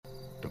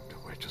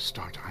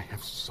start? I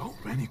have so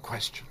many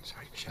questions.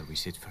 Shall we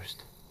sit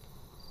first?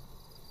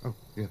 Oh,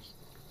 yes,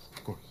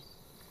 of course.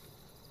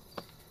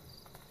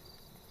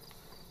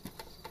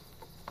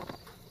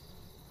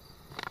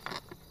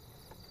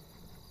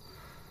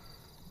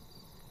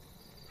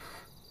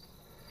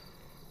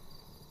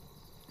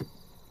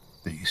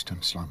 The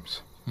eastern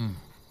slums.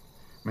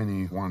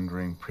 Many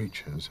wandering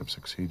preachers have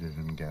succeeded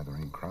in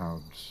gathering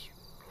crowds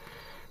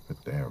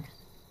with their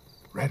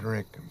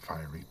rhetoric and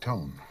fiery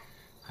tone.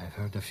 I've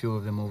heard a few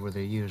of them over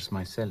the years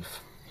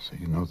myself. So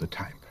you know the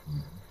type.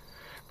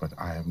 But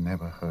I have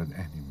never heard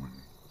anyone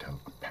tell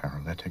a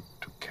paralytic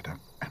to get up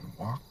and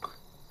walk,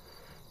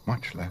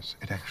 much less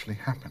it actually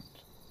happened.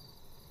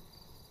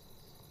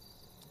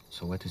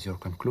 So what is your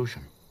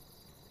conclusion?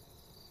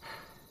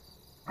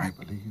 I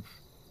believe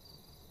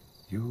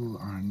you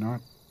are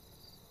not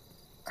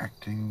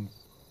acting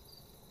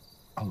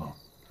alone.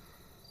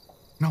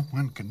 No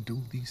one can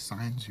do these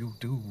signs you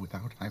do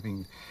without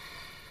having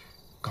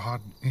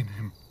God in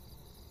him.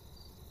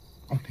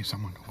 Only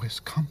someone who has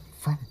come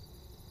from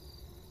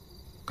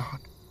God.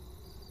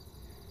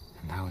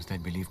 And how is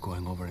that belief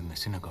going over in the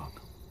synagogue?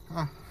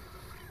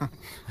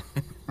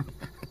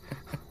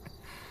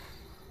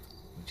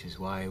 Which is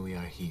why we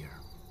are here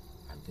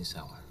at this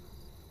hour.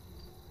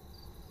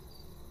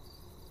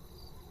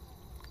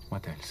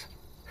 What else?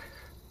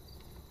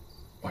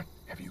 What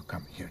have you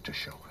come here to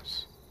show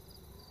us?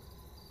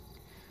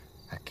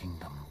 A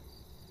kingdom.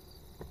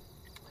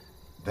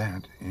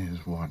 That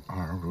is what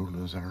our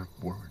rulers are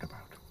worried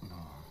about. No,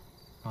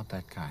 not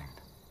that kind.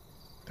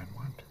 Then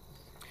what?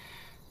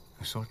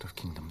 A sort of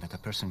kingdom that a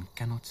person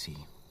cannot see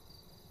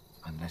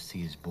unless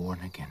he is born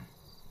again.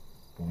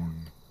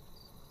 Born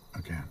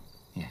again?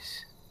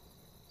 Yes.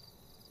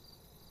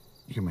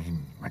 You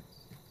mean like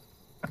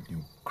a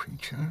new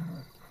creature?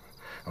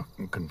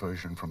 A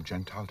conversion from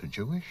Gentile to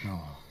Jewish?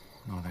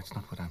 No, that's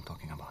not what I'm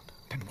talking about.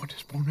 Then what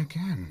is born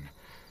again?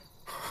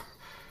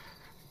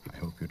 I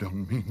hope you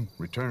don't mean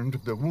return to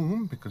the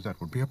womb, because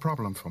that would be a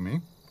problem for me.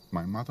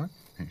 My mother,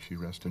 may she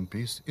rest in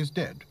peace, is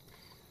dead.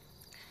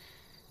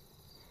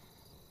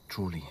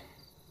 Truly,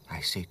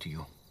 I say to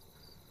you,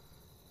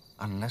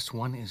 unless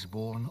one is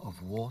born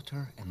of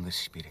water and the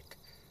Spirit,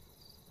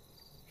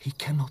 he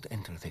cannot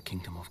enter the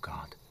kingdom of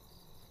God.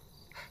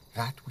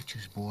 That which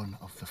is born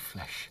of the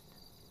flesh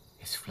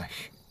is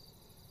flesh,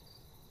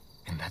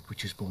 and that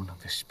which is born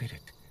of the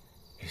Spirit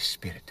is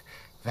spirit.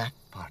 That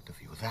part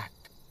of you, that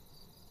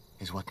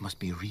is what must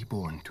be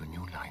reborn to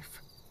new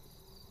life.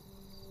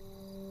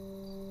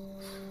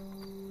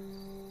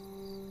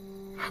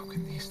 How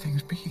can these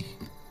things be?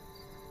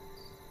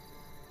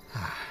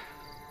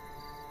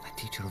 A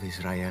teacher of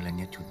Israel, and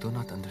yet you do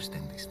not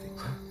understand these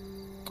things,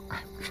 huh?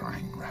 I'm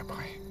trying,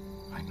 Rabbi.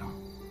 I know.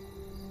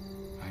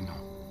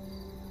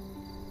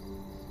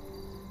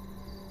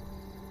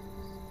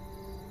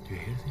 Do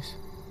you hear this?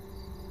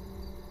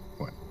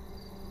 What?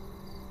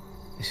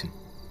 Listen.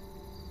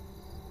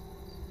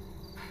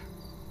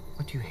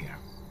 What do you hear?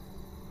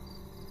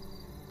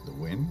 The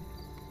wind?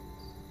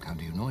 How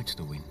do you know it's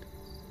the wind?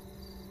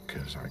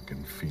 'Cause I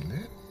can feel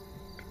it.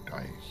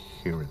 I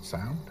hear it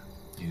sound.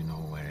 Do you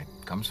know where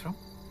it comes from?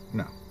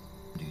 No.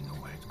 Do you know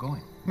where it's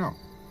going? No.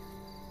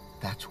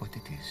 That's what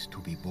it is to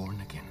be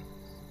born again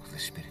of the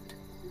Spirit.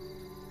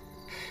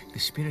 The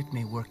Spirit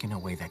may work in a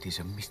way that is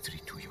a mystery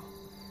to you.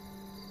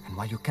 And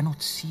while you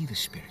cannot see the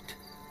Spirit,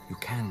 you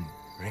can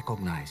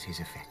recognize his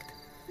effect.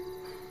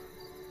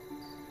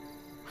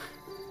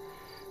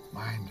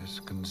 Mind is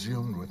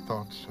consumed with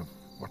thoughts of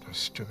what a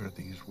stir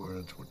these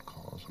words would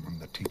cause among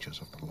the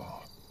teachers of the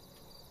law.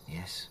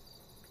 Yes,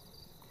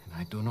 and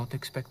I do not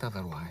expect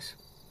otherwise.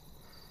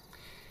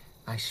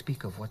 I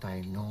speak of what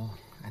I know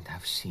and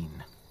have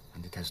seen,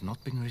 and it has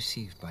not been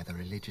received by the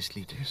religious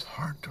leaders. It is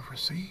hard to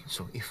receive.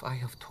 So if I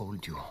have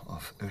told you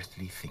of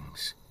earthly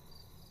things,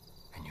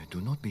 and you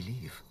do not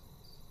believe,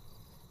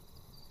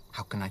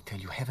 how can I tell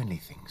you heavenly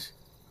things?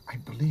 I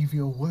believe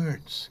your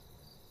words.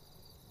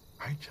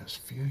 I just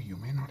fear you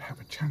may not have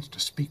a chance to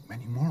speak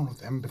many more of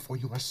them before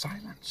you are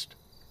silenced.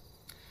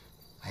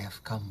 I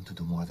have come to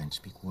do more than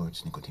speak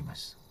words,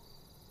 Nicodemus.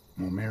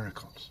 More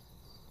miracles.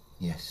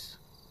 Yes,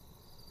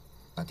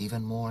 but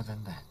even more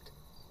than that.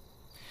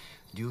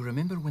 Do you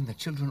remember when the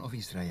children of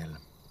Israel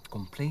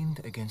complained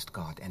against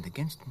God and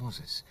against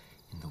Moses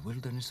in the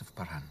wilderness of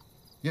Paran?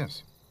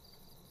 Yes.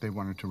 They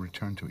wanted to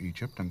return to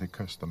Egypt, and they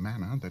cursed the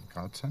manna that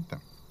God sent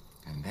them.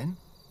 And then?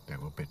 They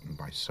were bitten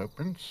by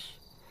serpents,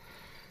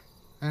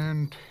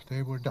 and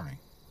they were dying.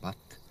 But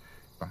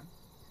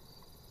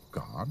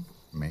God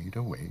made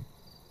a way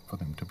for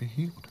them to be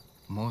healed.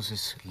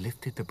 Moses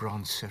lifted the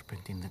bronze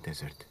serpent in the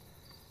desert,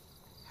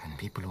 and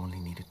people only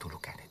needed to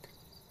look at it.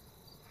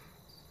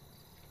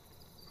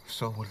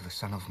 So will the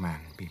Son of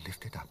Man be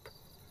lifted up,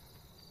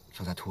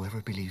 so that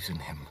whoever believes in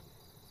him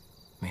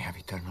may have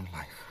eternal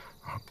life.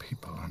 Our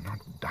people are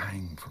not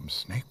dying from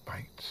snake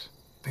bites.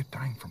 They're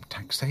dying from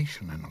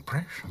taxation and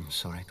oppression. I'm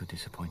sorry to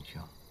disappoint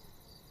you,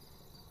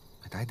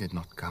 but I did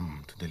not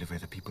come to deliver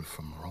the people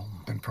from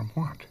Rome. Then from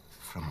what?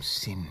 From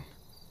sin.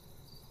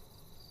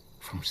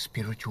 From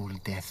spiritual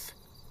death.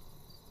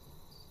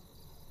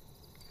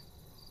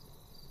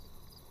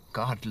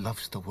 God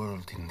loves the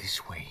world in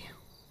this way,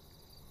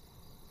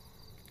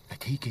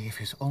 that he gave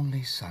his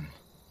only Son,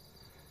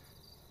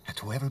 that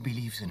whoever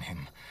believes in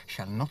him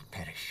shall not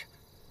perish,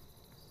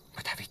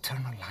 but have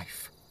eternal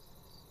life.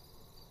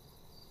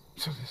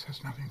 So this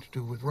has nothing to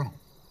do with Rome.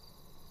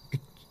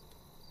 It's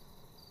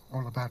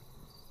all about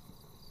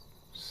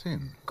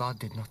sin. God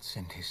did not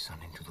send his Son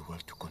into the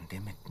world to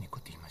condemn it,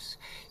 Nicodemus.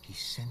 He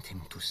sent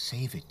him to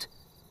save it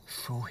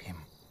through him.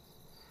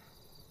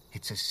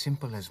 It's as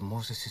simple as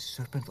Moses'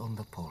 serpent on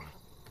the pole.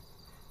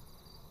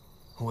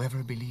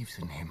 Whoever believes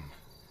in him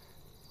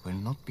will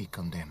not be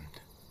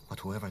condemned, but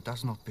whoever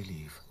does not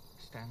believe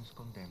stands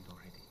condemned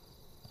already.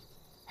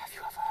 Have you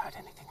ever heard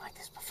anything like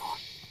this before?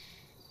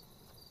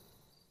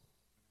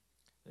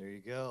 There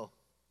you go.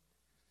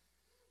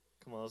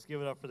 Come on, let's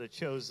give it up for The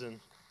Chosen.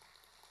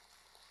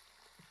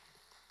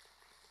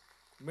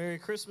 Merry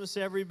Christmas,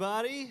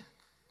 everybody.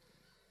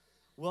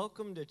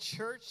 Welcome to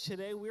church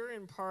today. We're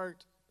in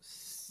part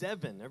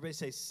 7. Everybody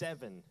say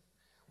 7.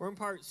 We're in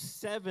part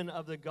 7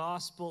 of the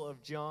Gospel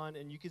of John,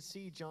 and you can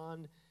see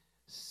John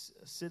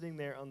sitting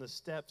there on the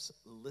steps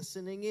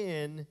listening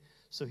in,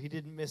 so he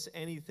didn't miss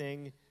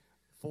anything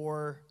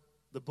for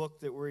the book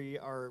that we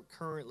are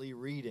currently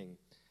reading.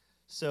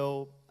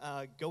 So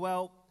go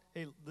out.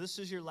 Hey, this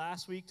is your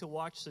last week to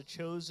watch The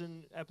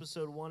Chosen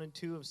episode 1 and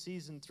 2 of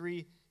season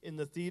 3 in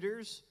the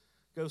theaters.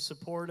 Go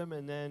support them,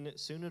 and then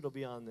soon it'll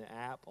be on the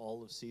app,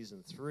 all of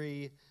season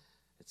 3.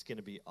 It's going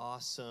to be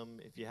awesome.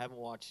 If you haven't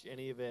watched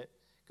any of it,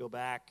 go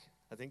back.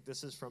 I think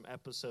this is from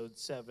episode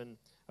 7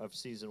 of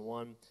season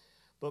 1.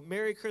 But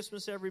Merry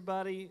Christmas,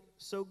 everybody.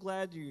 So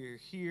glad you're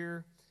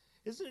here.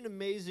 Isn't it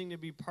amazing to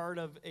be part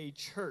of a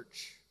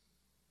church?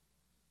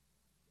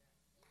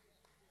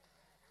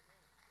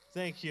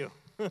 Thank you.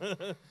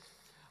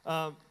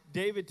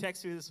 David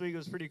texted me this week. It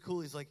was pretty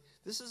cool. He's like,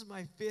 this is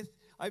my 5th.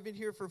 I've been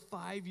here for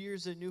 5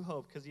 years at New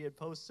Hope, because he had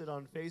posted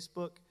on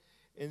Facebook.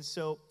 And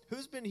so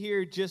who's been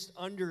here just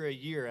under a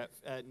year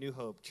at New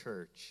Hope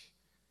Church?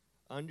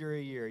 Under a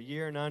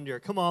year and under.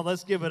 Come on,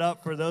 let's give it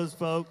up for those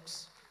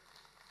folks.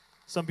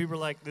 Some people are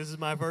like, this is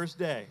my first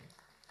day.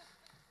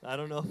 I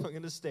don't know if I'm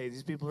going to stay.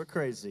 These people are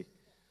crazy.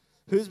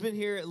 Who's been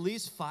here at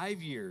least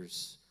 5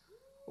 years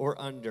or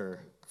under?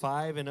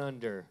 5 and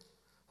under.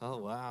 Oh,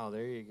 wow,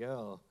 there you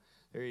go.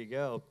 There you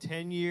go.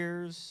 10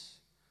 years,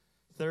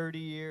 30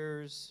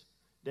 years.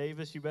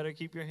 Davis, you better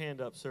keep your hand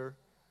up, sir.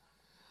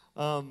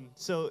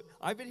 So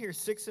I've been here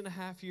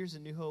 6.5 years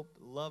in New Hope.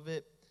 Love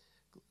it.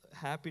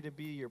 Happy to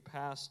be your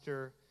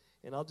pastor.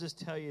 And I'll just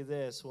tell you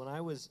this. When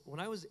I was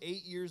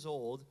 8 years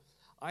old,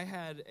 I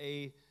had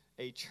a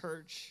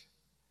church,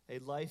 a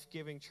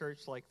life-giving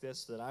church like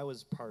this that I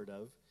was part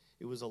of.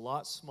 It was a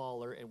lot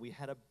smaller, and we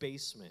had a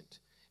basement.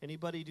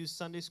 Anybody do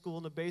Sunday school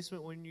in the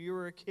basement when you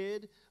were a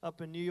kid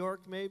up in New York,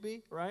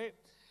 maybe, right?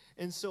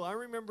 And so I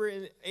remember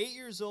at 8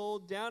 years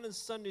old, down in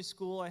Sunday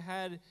school, I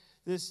had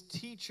this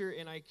teacher,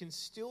 and I can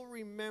still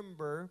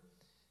remember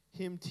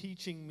him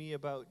teaching me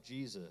about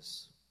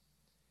Jesus.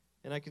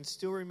 And I can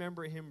still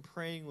remember him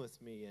praying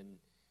with me and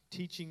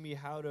teaching me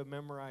how to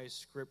memorize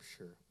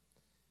Scripture.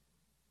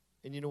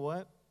 And you know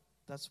what?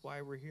 That's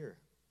why we're here.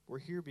 We're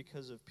here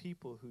because of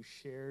people who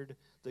shared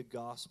the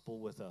gospel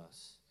with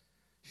us,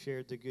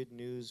 shared the good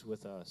news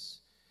with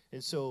us.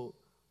 And so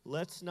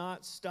let's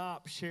not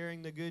stop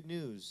sharing the good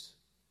news.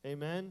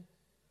 Amen?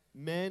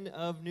 Men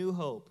of New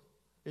Hope,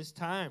 it's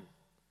time.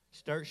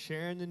 Start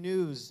sharing the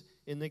news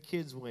in the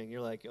kids' wing.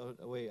 You're like, oh,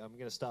 wait, I'm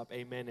going to stop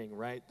amening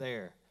right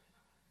there.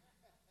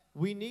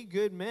 We need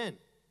good men,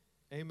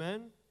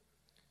 amen,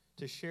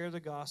 to share the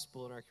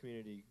gospel in our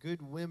community.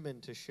 Good women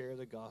to share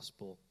the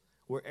gospel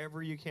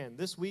wherever you can.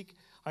 This week,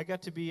 I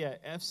got to be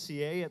at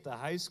FCA at the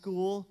high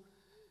school,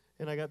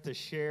 and I got to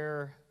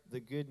share the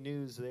good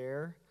news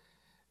there,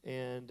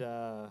 and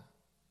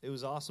it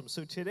was awesome.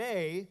 So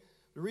today,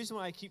 the reason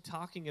why I keep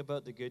talking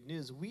about the good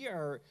news, we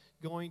are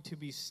going to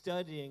be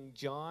studying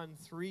John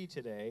 3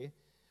 today,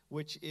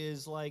 which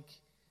is like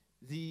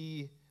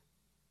the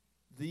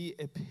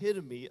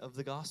epitome of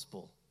the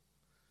gospel.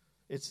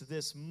 It's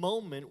this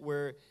moment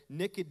where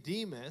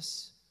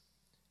Nicodemus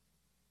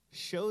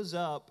shows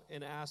up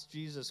and asks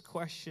Jesus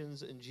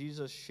questions, and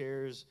Jesus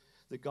shares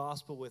the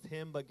gospel with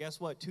him. But guess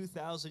what?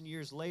 2,000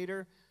 years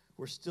later,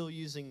 we're still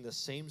using the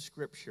same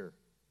scripture,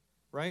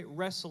 right?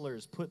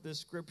 Wrestlers put this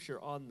scripture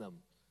on them.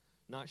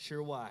 Not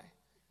sure why.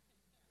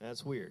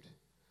 That's weird.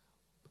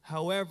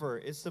 However,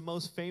 it's the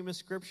most famous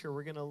scripture.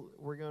 We're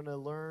gonna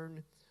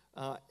learn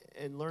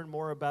and learn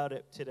more about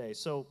it today.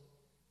 So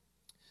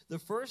the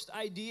first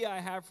idea I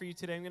have for you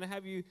today, I'm going to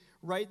have you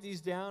write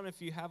these down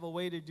if you have a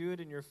way to do it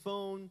in your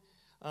phone,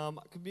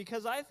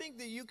 because I think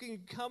that you can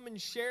come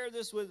and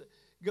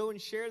go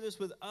and share this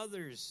with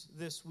others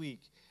this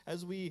week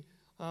as we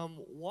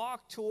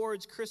walk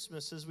towards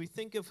Christmas, as we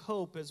think of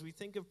hope, as we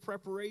think of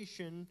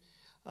preparation.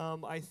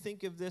 I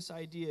think of this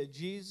idea: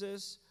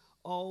 Jesus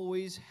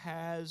always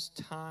has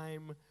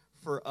time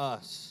for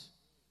us.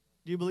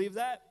 Do you believe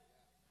that?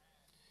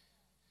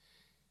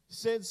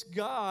 Since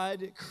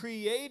God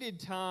created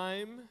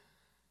time,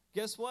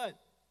 guess what?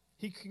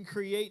 He can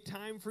create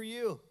time for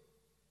you.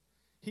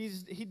 He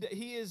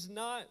is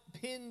not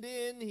pinned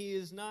in. He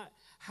is not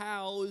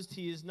housed.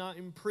 He is not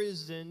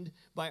imprisoned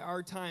by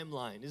our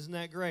timeline. Isn't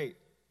that great?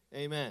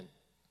 Amen.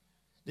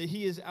 That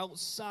he is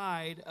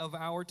outside of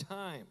our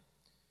time.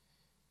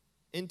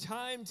 And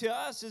time to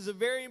us is a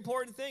very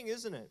important thing,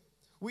 isn't it?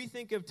 We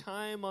think of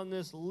time on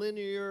this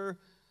linear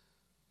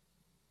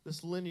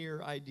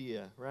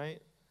idea, right?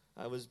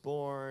 I was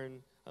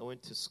born, I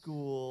went to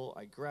school,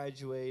 I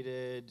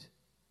graduated,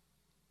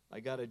 I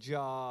got a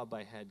job,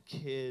 I had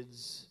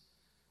kids,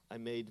 I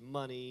made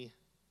money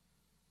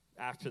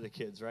after the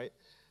kids, right?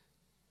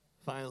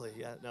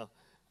 Finally,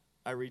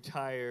 I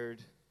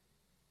retired,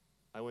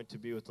 I went to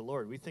be with the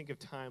Lord. We think of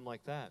time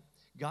like that.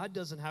 God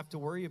doesn't have to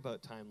worry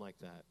about time like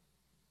that.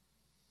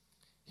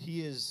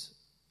 He is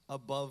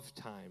above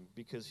time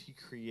because he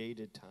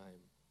created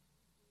time.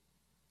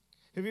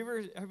 Have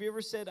you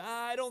ever said,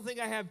 I don't think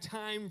I have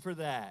time for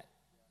that?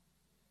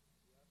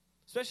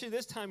 Especially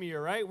this time of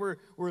year, right? We're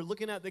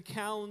looking at the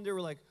calendar.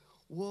 We're like,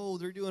 whoa,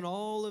 they're doing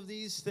all of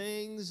these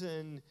things,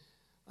 and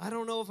I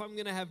don't know if I'm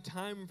going to have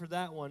time for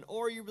that one.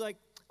 Or you're like,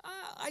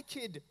 I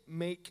could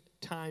make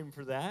time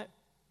for that.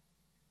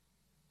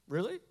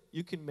 Really?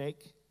 You can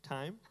make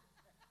time?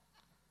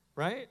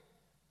 Right?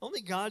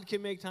 Only God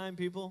can make time,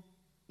 people.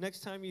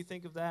 Next time you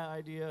think of that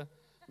idea,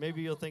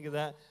 maybe you'll think of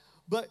that.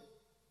 But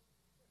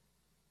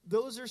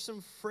those are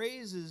some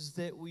phrases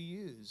that we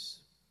use.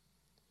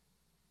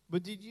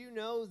 But did you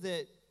know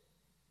that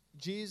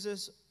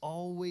Jesus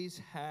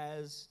always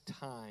has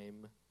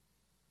time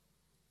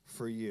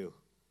for you,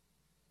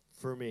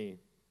 for me,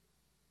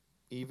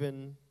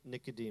 even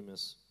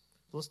Nicodemus?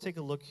 Let's take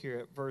a look here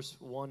at verse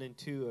 1 and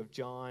 2 of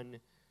John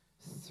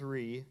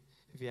 3,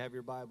 if you have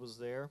your Bibles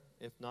there.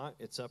 If not,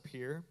 it's up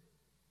here.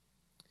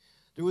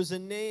 There was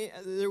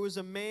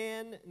a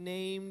man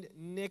named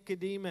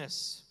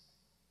Nicodemus,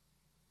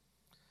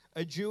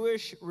 a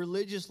Jewish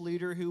religious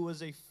leader who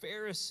was a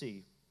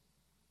Pharisee.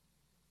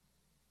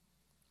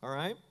 All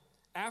right?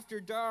 After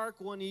dark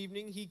one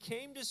evening, he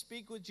came to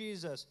speak with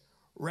Jesus.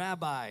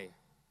 Rabbi,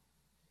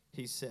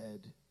 he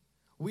said,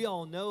 we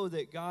all know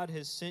that God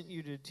has sent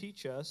you to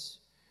teach us.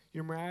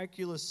 Your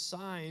miraculous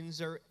signs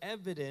are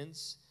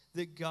evidence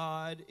that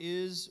God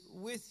is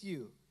with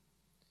you.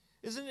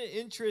 Isn't it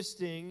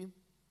interesting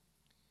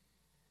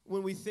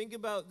when we think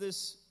about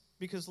this?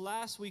 Because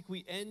last week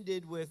we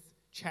ended with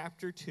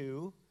chapter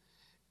 2,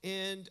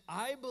 and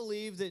I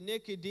believe that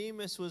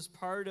Nicodemus was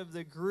part of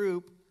the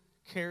group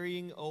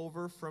carrying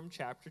over from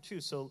chapter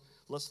 2. So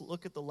let's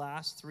look at the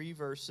last 3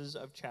 verses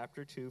of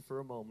chapter 2 for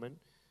a moment,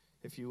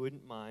 if you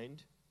wouldn't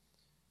mind.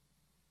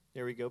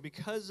 There we go.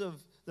 Because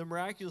of the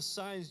miraculous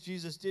signs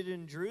Jesus did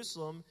in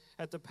Jerusalem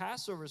at the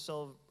Passover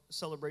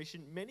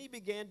celebration, many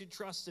began to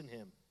trust in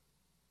him.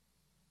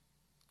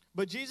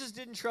 But Jesus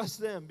didn't trust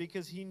them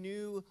because he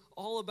knew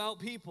all about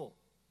people.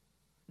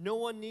 No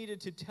one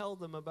needed to tell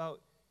him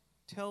about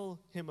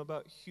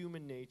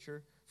human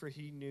nature, for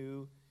he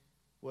knew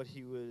what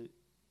he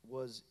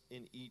was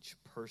in each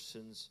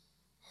person's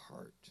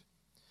heart.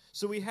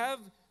 So we have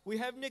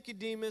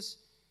Nicodemus.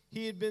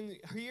 He had been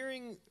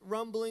hearing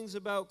rumblings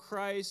about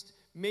Christ.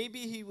 Maybe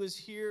he was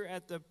here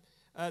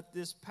at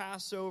this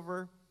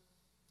Passover,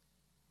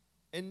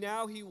 and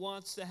now he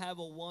wants to have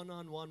a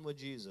one-on-one with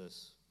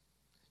Jesus.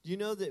 Do you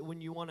know that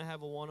when you want to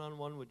have a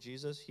one-on-one with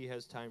Jesus, he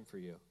has time for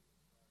you?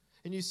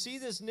 And you see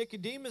this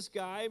Nicodemus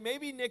guy.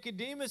 Maybe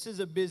Nicodemus is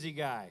a busy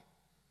guy,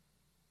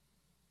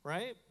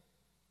 right?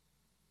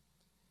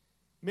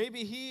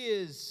 Maybe he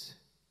is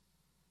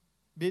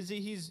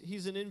busy.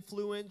 He's an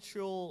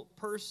influential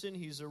person.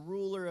 He's a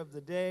ruler of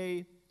the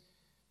day.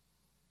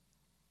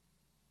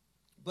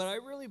 But I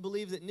really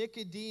believe that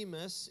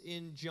Nicodemus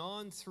in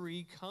John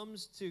 3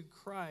 comes to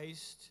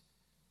Christ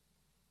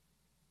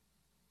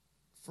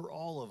for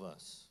all of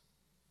us.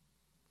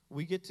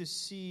 We get to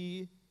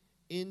see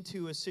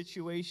into a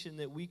situation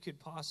that we could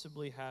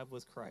possibly have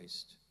with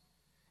Christ.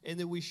 And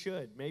that we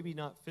should. Maybe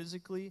not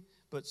physically,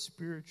 but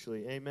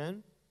spiritually.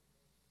 Amen?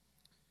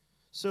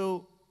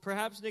 So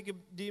perhaps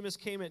Nicodemus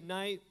came at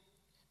night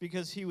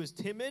because he was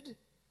timid,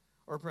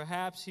 or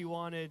perhaps he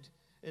wanted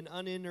an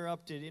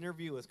uninterrupted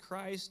interview with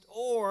Christ,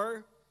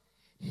 or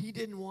he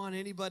didn't want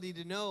anybody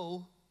to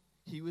know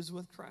he was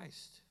with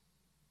Christ.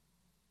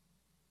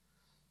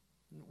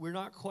 We're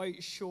not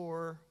quite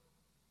sure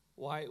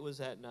why it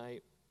was at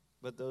night,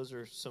 but those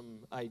are some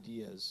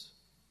ideas.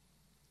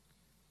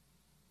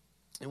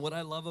 And what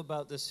I love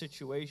about this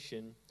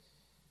situation,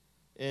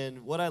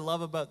 and what I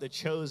love about The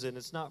Chosen,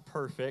 it's not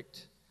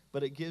perfect,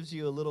 but it gives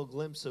you a little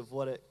glimpse of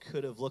what it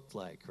could have looked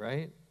like,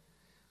 right?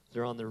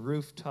 They're on the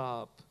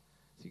rooftop.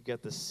 You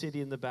got the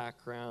city in the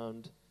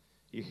background.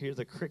 You hear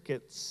the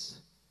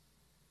crickets,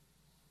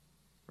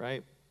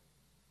 right?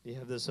 You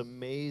have this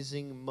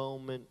amazing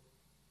moment,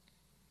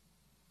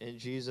 and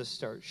Jesus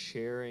starts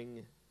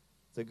sharing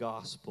the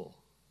gospel.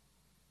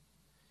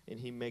 And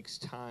he makes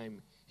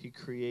time. He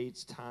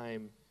creates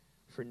time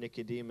for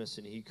Nicodemus,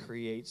 and he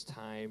creates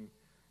time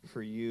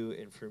for you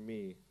and for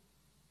me.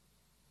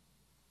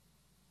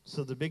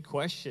 So the big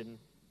question,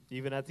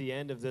 even at the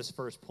end of this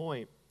first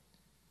point,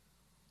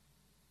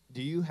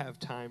 Do you have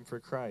time for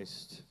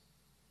Christ?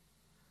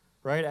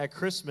 Right? At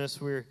Christmas,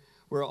 we're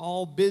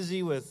all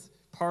busy with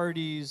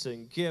parties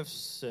and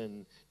gifts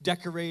and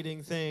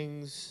decorating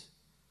things.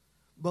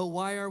 But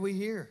why are we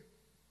here?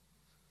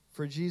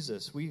 For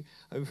Jesus.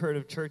 I've heard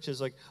of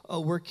churches like, oh,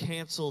 we're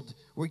canceled.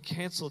 We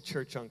canceled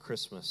church on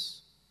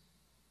Christmas.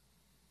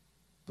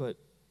 But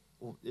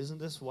isn't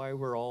this why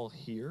we're all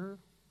here?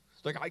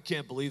 It's like, I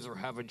can't believe they're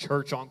having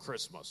church on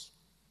Christmas.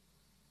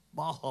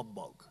 Bah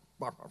humbug.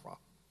 Bah, bah, bah.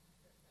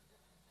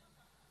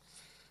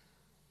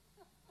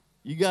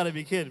 You got to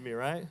be kidding me,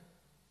 right?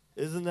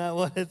 Isn't that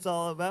what it's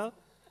all about?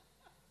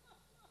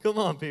 Come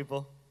on,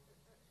 people.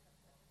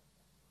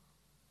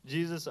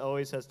 Jesus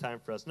always has time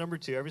for us. Number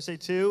 2, everybody say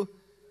 2.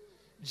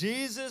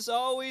 Jesus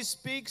always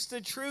speaks the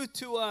truth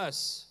to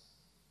us.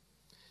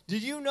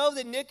 Did you know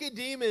that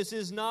Nicodemus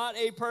is not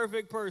a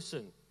perfect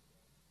person?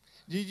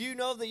 Did you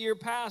know that your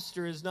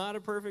pastor is not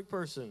a perfect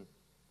person?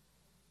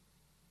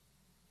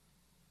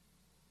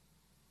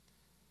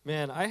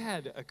 Man, I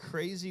had a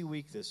crazy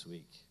week this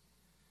week.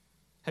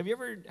 Have you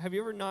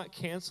ever not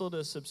canceled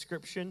a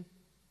subscription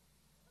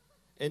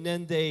and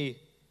then they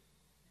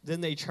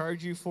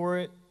charge you for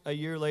it a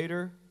year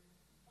later?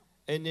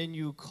 And then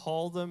you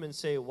call them and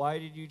say, why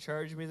did you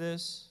charge me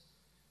this?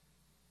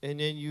 And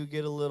then you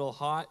get a little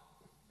hot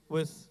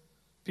with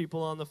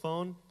people on the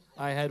phone.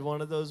 I had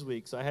one of those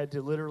weeks. I had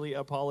to literally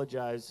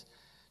apologize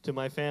to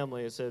my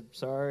family. I said,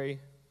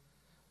 sorry.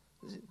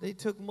 They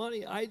took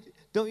money.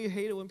 Don't you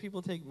hate it when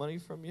people take money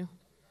from you?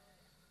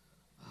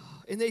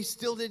 And they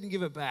still didn't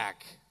give it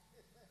back.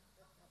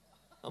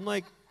 I'm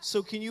like,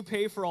 so can you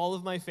pay for all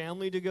of my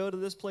family to go to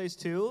this place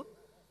too?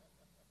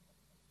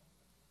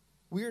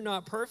 We're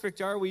not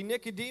perfect, are we?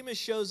 Nicodemus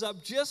shows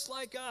up just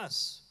like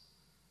us.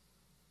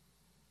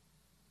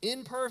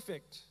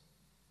 Imperfect.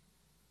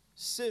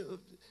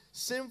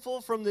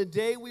 Sinful from the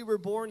day we were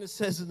born, it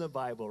says in the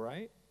Bible,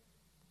 right?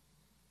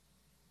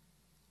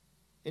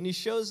 And he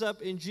shows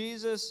up and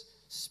Jesus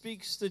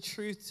speaks the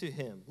truth to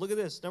him. Look at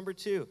this, number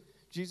 2.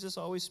 Jesus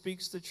always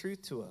speaks the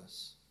truth to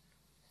us.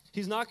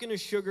 He's not going to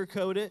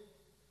sugarcoat it.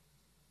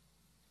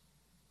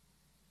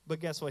 But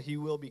guess what? He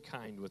will be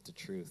kind with the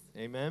truth.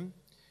 Amen?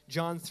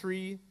 John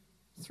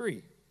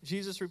 3:3.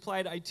 Jesus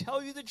replied, I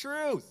tell you the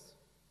truth.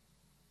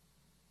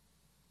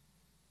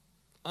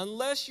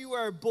 Unless you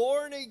are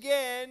born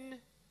again,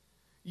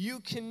 you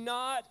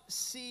cannot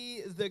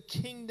see the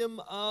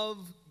kingdom of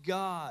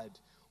God.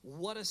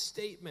 What a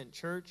statement,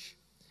 church.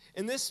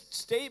 And this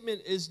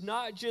statement is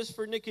not just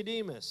for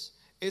Nicodemus.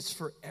 It's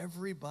for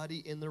everybody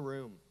in the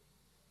room.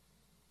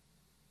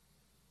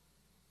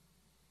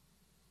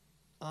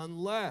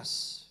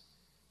 Unless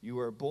you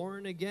are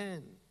born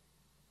again.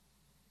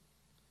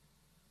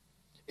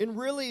 And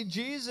really,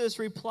 Jesus'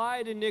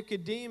 reply to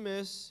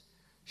Nicodemus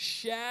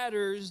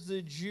shatters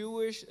the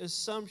Jewish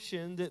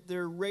assumption that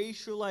their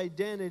racial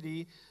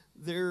identity,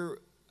 who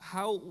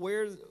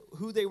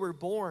they were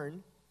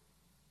born,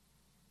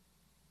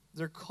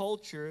 their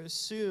culture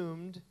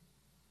assumed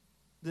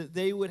that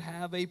they would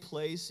have a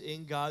place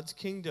in God's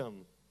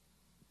kingdom.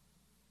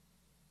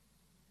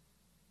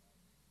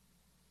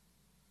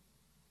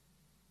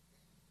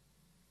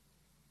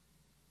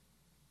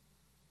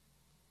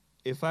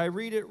 If I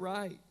read it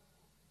right,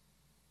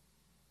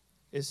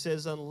 it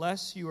says,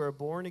 unless you are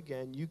born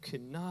again, you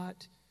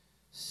cannot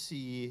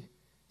see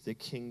the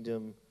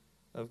kingdom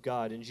of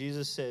God. And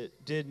Jesus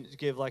didn't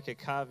give like a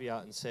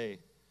caveat and say,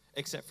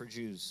 except for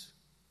Jews.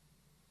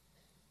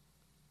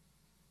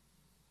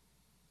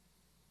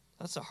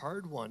 That's a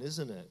hard one,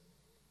 isn't it?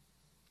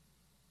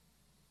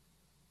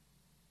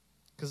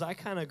 Because I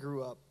kind of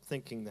grew up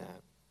thinking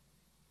that.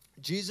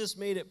 Jesus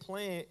made it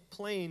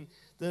plain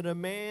that a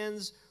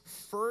man's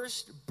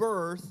first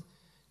birth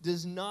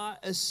does not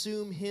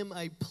assume him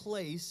a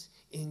place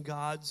in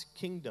God's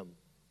kingdom.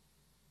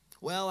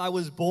 Well, I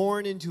was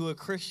born into a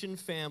Christian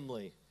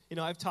family. You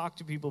know, I've talked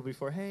to people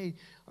before. Hey,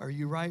 are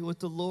you right with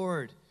the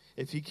Lord?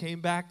 If he came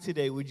back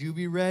today, would you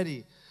be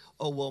ready?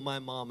 Oh, well, my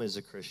mom is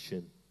a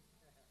Christian.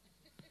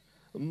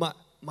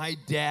 My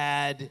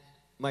dad,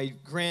 my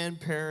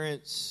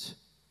grandparents,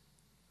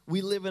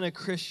 we live in a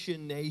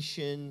Christian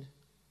nation.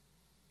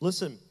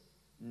 Listen,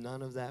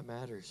 none of that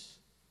matters.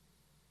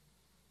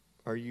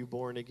 Are you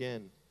born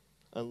again?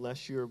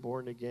 Unless you are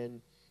born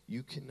again,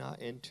 you cannot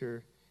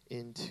enter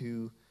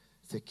into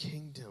the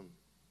kingdom.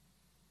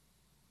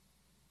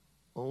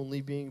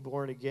 Only being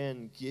born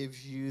again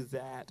gives you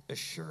that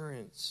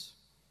assurance.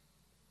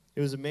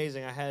 It was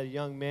amazing. I had a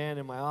young man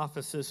in my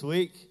office this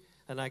week,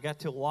 and I got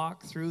to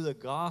walk through the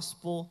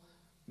gospel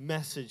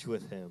message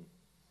with him.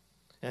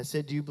 And I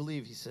said, do you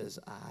believe? He says,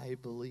 I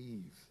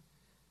believe.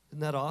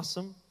 Isn't that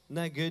awesome? Isn't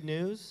that good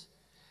news?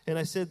 And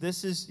I said,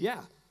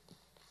 yeah.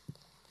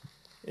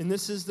 And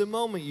this is the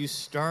moment you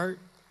start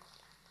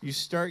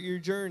your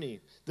journey.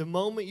 The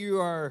moment you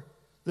are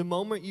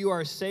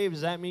saved,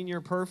 does that mean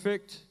you're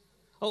perfect?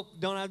 Oh,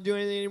 don't have to do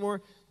anything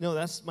anymore? No,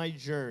 that's my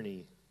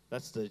journey.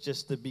 That's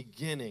just the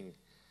beginning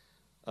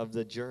of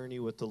the journey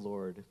with the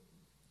Lord.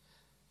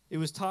 It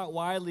was taught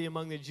widely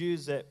among the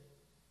Jews that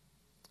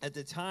at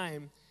the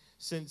time,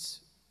 since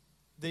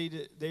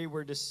they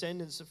were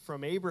descendants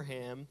from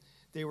Abraham,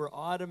 they were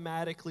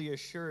automatically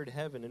assured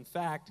heaven. In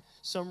fact,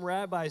 some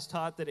rabbis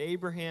taught that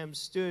Abraham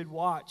stood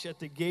watch at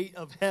the gate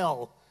of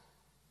hell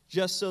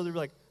just so they're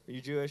like, are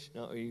you Jewish?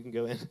 No, you can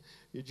go in.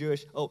 You're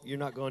Jewish? Oh, you're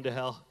not going to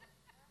hell.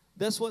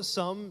 That's what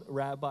some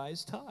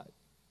rabbis taught,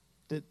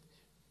 that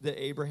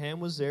Abraham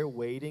was there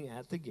waiting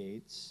at the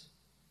gates.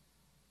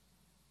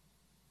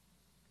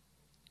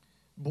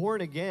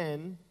 Born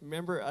again,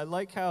 remember, I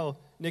like how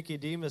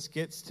Nicodemus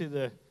gets to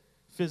the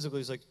physical.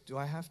 He's like, do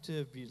I have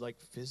to be like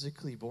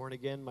physically born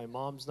again? My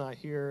mom's not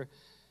here.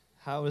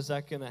 How is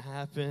that going to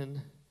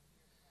happen?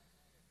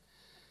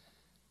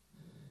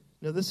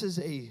 No, this is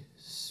a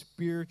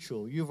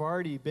spiritual. You've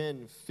already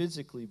been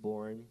physically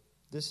born.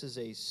 This is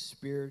a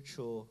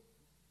spiritual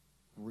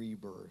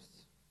rebirth.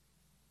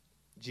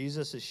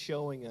 Jesus is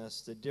showing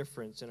us the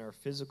difference in our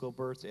physical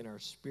birth and our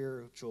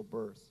spiritual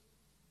birth.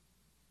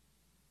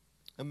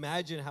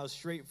 Imagine how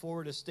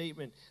straightforward a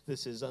statement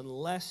this is.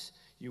 Unless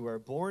you are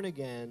born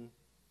again,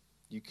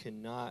 you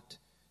cannot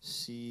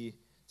see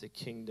the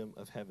kingdom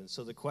of heaven.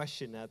 So the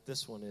question at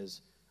this one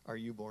is, are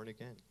you born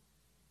again?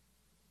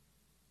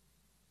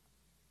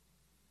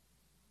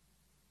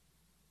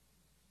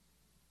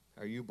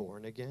 Are you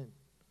born again?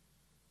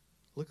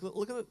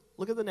 Look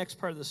at the next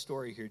part of the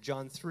story here.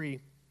 John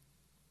 3,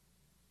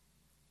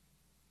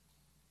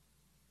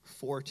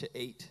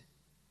 4-8.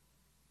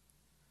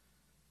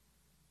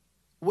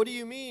 What do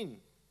you mean?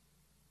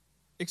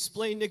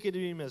 Explain,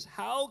 Nicodemus.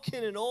 How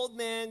can an old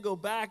man go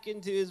back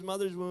into his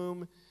mother's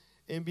womb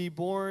and be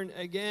born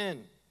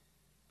again?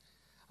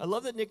 I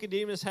love that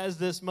Nicodemus has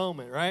this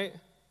moment, right?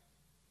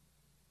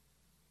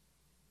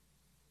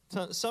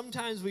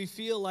 Sometimes we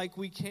feel like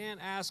we can't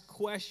ask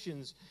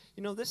questions.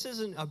 You know, this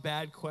isn't a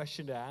bad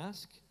question to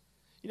ask.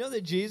 You know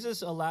that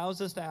Jesus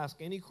allows us to ask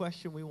any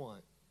question we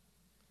want.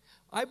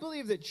 I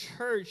believe that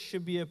church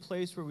should be a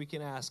place where we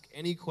can ask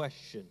any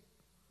question.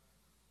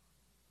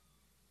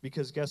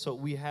 Because guess what?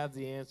 We have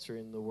the answer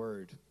in the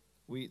Word.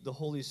 The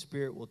Holy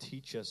Spirit will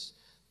teach us.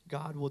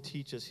 God will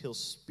teach us. He'll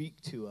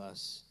speak to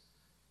us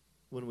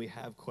when we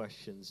have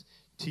questions.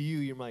 To you,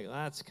 you're like,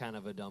 that's kind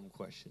of a dumb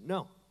question.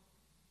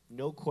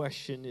 No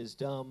question is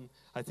dumb.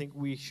 I think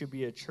we should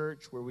be a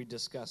church where we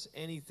discuss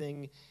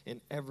anything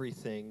and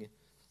everything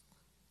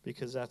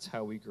because that's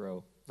how we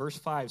grow. Verse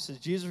 5 says,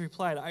 Jesus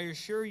replied, I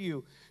assure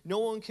you, no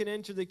one can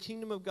enter the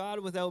kingdom of God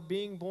without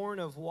being born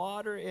of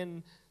water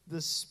and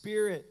the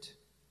Spirit.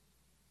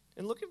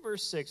 And look at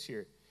verse 6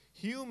 here.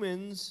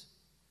 Humans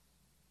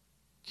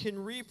can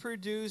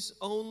reproduce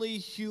only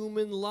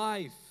human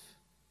life.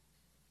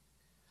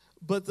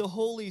 But the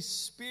Holy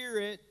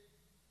Spirit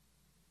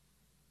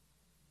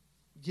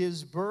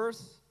gives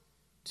birth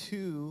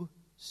to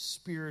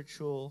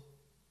spiritual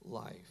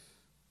life.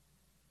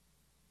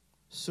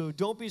 So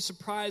don't be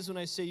surprised when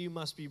I say you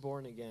must be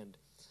born again.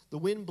 The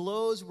wind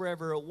blows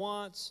wherever it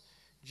wants,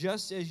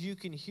 just as you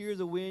can hear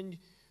the wind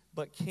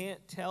but can't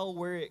tell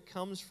where it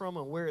comes from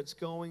and where it's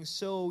going,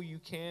 so you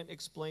can't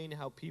explain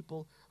how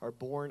people are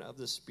born of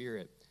the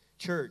Spirit.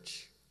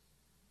 Church,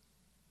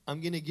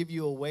 I'm going to give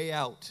you a way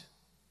out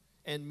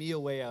and me a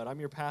way out. I'm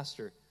your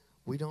pastor.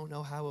 We don't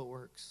know how it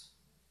works.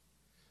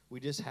 We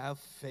just have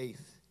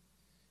faith.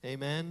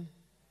 Amen?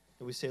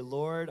 And we say,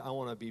 Lord, I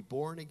want to be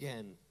born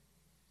again.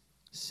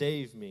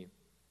 Save me.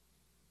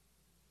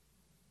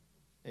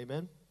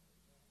 Amen?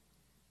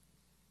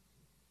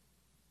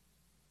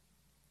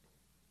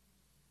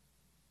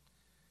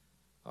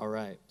 All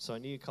right, so I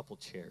need a couple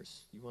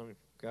chairs. You want to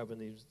grab one of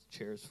these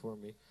chairs for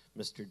me,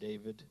 Mr.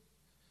 David,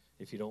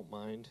 if you don't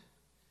mind?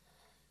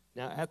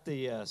 Now, at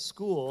the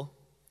school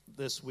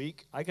this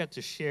week, I got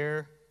to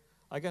share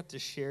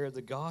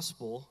the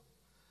gospel,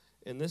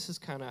 and this is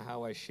kind of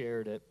how I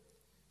shared it.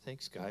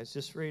 Thanks, guys.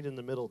 Just right in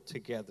the middle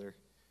together.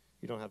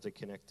 You don't have to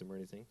connect them or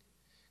anything.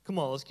 Come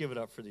on, let's give it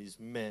up for these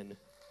men.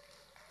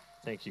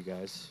 Thank you,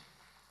 guys.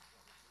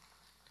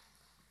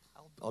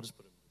 I'll just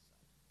put them.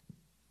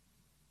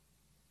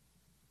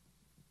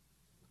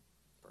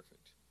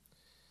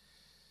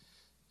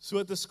 So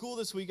at the school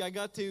this week, I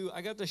got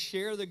to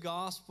share the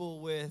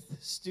gospel with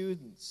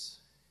students.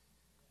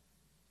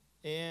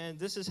 And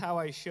this is how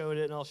I showed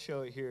it, and I'll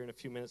show it here in a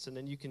few minutes, and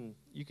then you can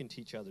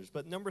teach others.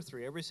 But number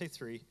 3, everybody say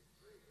 3.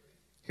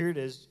 Here it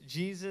is.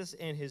 Jesus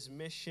and his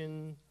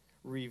mission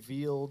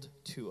revealed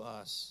to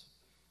us.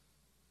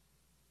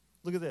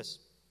 Look at this.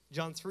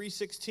 John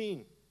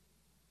 3:16.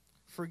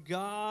 For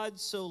God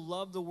so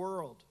loved the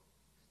world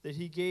that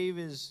he gave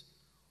his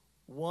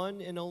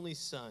one and only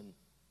Son,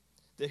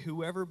 that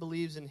whoever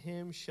believes in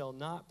him shall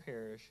not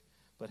perish,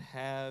 but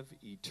have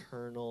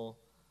eternal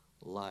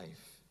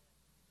life.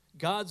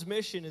 God's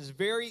mission is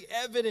very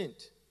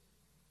evident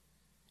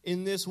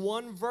in this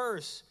one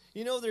verse.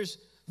 You know, there's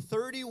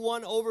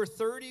over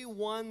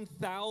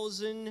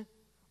 31,000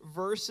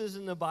 verses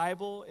in the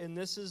Bible, and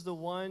this is the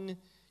one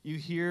you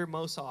hear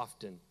most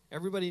often.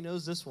 Everybody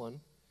knows this one.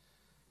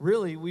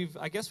 Really,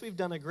 I guess we've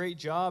done a great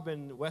job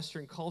in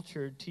Western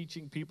culture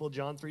teaching people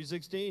John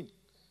 3:16.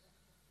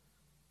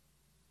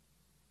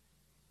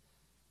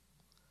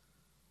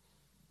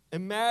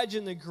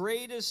 Imagine the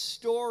greatest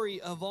story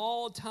of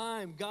all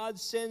time. God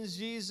sends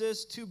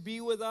Jesus to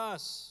be with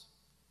us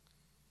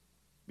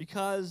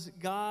because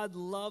God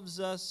loves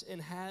us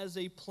and has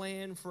a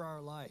plan for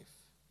our life.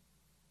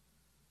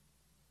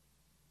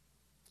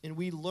 And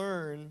we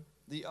learn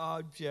the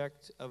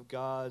object of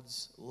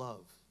God's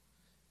love.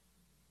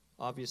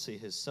 Obviously,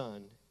 his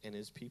son and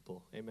his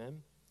people.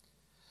 Amen?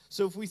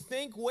 So if we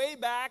think way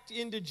back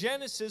into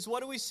Genesis,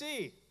 what do we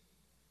see?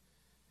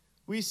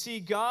 We see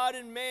God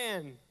and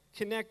man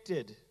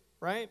connected,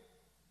 right?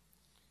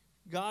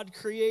 God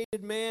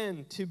created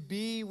man to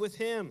be with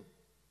him.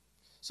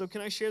 So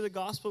can I share the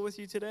gospel with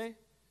you today?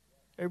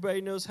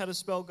 Everybody knows how to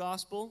spell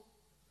gospel?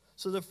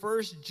 So the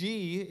first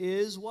G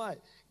is what?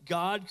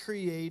 God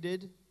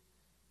created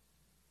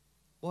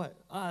what?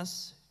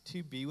 Us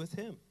to be with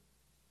him.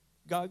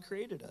 God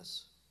created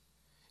us.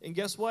 And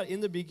guess what? In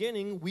the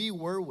beginning, we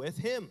were with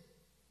him.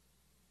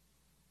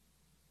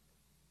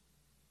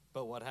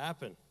 But what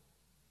happened?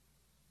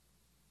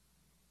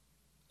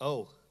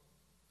 Oh,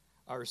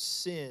 our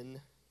sin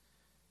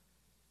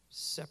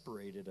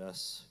separated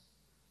us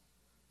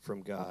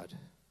from God.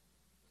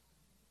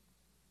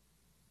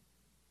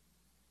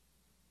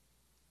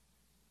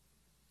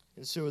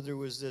 And so there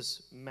was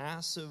this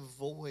massive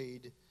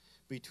void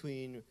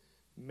between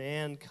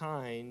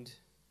mankind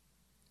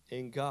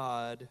and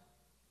God,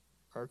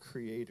 our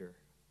Creator.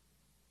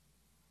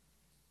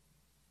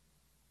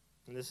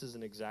 And this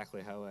isn't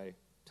exactly how I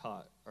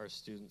taught our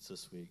students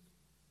this week.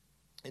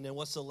 And then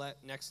what's the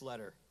next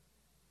letter?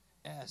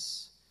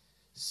 S.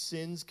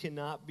 Sins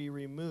cannot be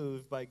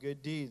removed by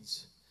good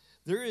deeds.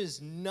 There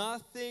is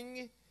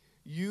nothing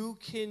you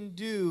can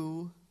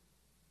do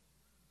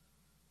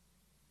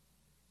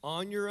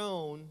on your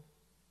own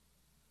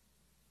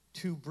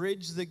to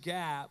bridge the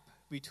gap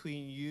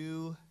between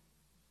you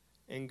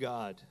and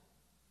God.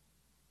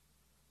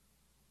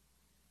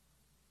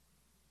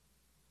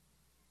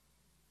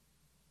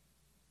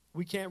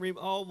 We can't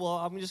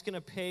I'm just going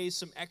to pay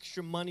some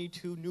extra money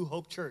to New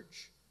Hope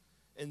Church,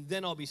 and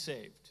then I'll be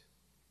saved.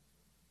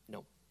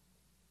 No.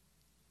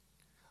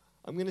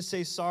 I'm going to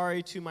say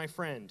sorry to my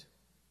friend.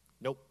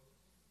 Nope.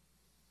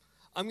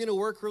 I'm going to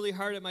work really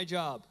hard at my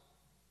job.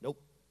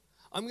 Nope.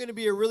 I'm going to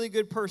be a really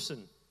good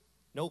person.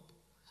 Nope.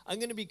 I'm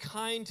going to be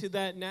kind to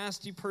that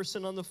nasty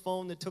person on the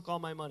phone that took all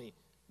my money.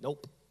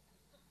 Nope.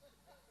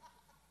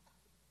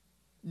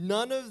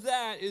 None of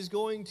that is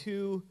going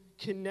to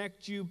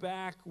connect you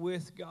back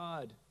with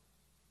God.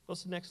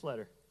 What's the next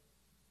letter?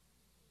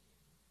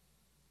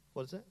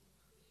 What is that?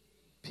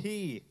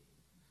 P.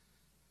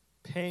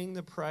 Paying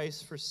the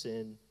price for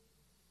sin.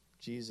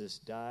 Jesus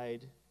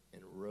died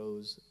and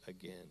rose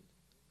again.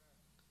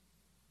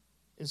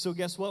 And so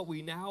guess what?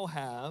 We now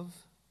have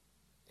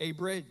a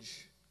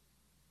bridge.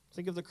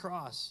 Think of the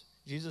cross.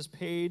 Jesus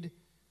paid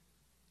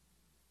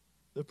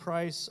the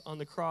price on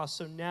the cross.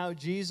 So now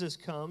Jesus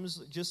comes,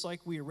 just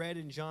like we read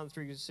in John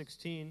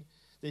 3:16,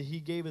 that he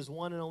gave his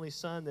one and only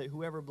son, that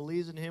whoever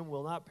believes in him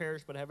will not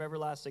perish but have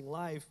everlasting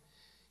life.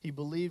 He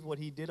believed what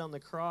he did on the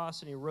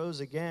cross, and he rose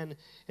again.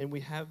 And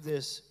we have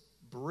this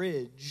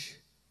bridge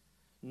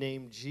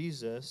named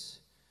Jesus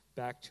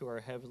back to our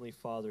Heavenly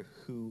Father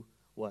who,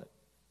 what?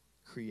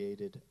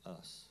 Created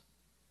us.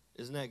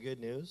 Isn't that good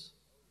news?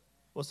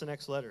 What's the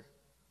next letter?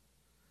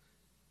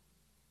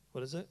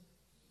 What is it?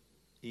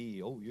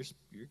 E. Oh,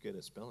 you're good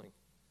at spelling.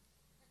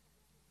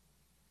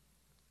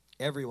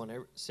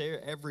 Everyone. Say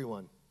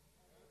everyone.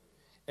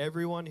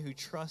 Everyone who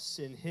trusts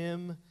in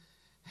him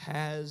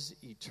has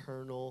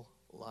eternal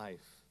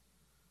life.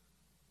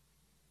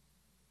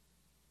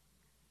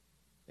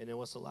 And then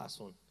what's the last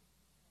one?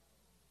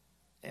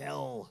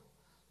 L.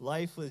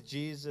 Life with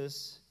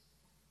Jesus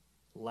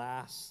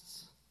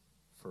lasts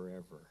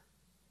forever.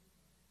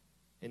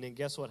 And then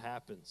guess what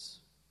happens?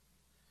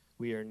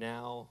 We are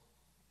now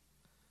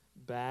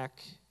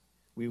back.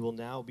 We will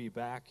now be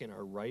back in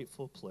our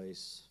rightful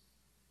place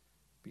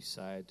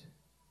beside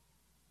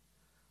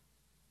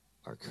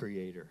our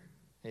Creator.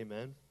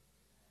 Amen?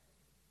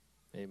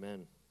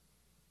 Amen.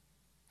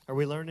 Are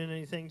we learning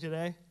anything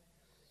today?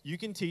 You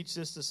can teach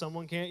this to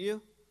someone, can't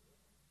you?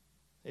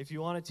 If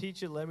you want to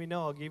teach it, let me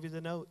know. I'll give you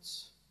the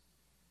notes.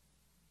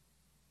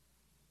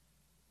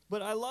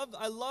 But I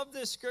love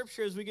this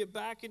scripture as we get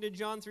back into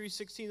John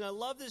 3:16. I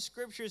love this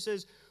scripture. It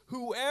says,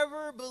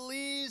 whoever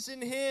believes in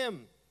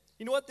him.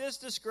 You know what this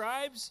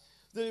describes?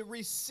 The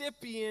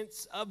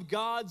recipients of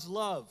God's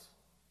love.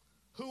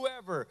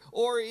 Whoever.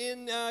 Or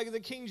in the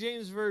King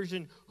James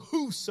Version,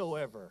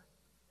 whosoever.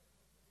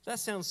 That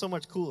sounds so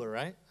much cooler,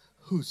 right?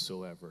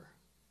 Whosoever.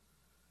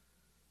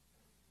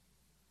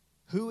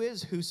 Who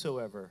is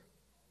whosoever?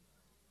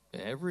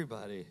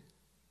 Everybody.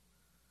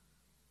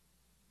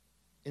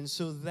 And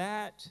so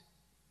that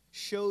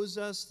shows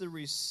us the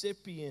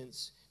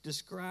recipients,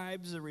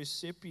 describes the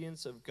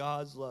recipients of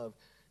God's love,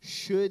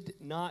 should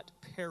not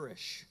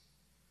perish.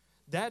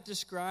 That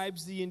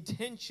describes the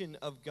intention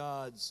of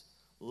God's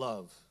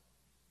love.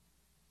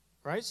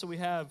 Right? So we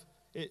have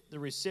the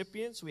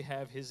recipients, we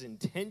have his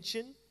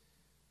intention.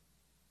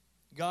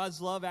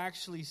 God's love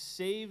actually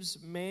saves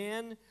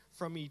man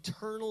from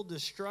eternal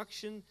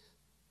destruction.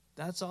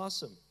 That's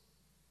awesome.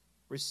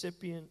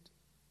 Recipient.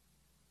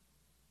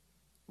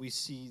 We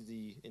see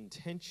the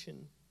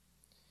intention.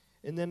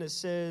 And then it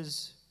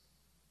says,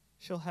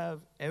 shall have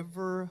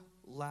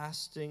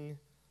everlasting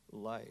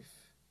life.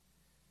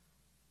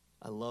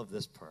 I love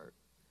this part.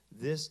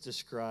 This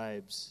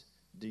describes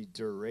the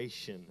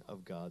duration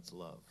of God's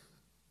love.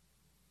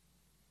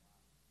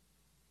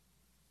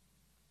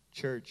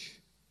 Church,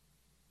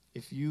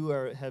 if you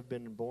have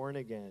been born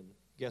again,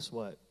 guess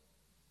what?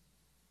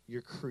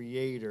 Your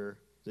Creator,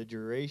 the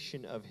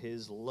duration of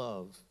His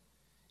love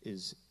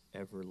is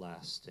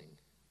everlasting.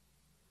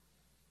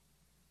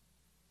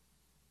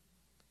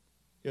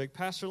 You're like,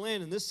 Pastor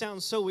Landon, this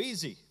sounds so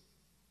easy.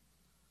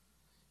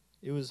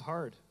 It was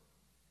hard.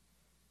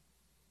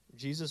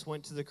 Jesus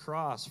went to the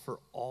cross for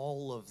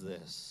all of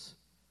this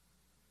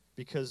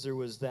because there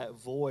was that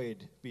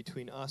void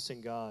between us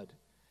and God,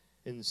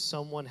 and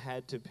someone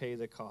had to pay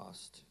the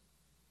cost.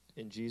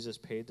 And Jesus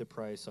paid the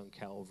price on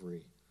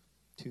Calvary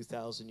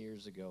 2,000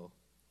 years ago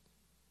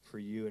for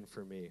you and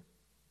for me.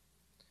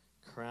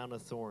 Crown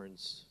of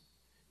thorns,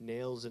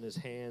 nails in his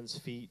hands,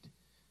 feet,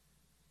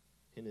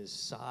 in his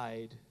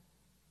side,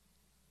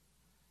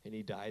 and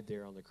he died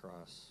there on the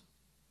cross.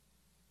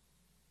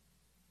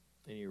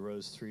 And he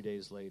rose 3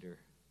 days later.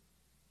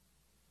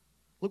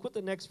 Look what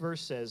the next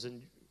verse says.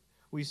 And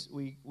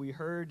we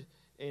heard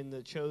in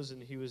The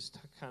Chosen, he was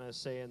kind of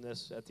saying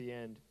this at the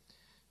end.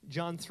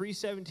 John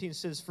 3:17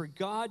 says, for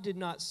God did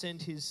not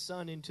send his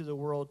Son into the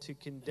world to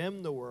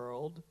condemn the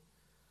world,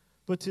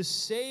 but to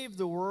save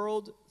the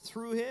world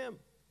through him.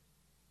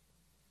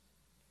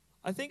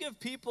 I think of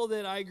people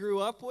that I grew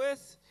up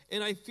with,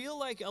 and I feel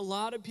like a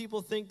lot of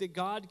people think that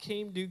God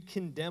came to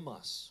condemn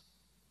us.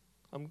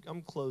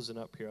 I'm closing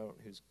up here. I don't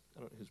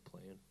know who's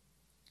playing.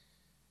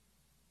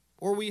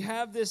 Or we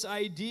have this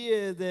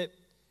idea that,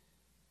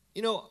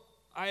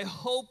 I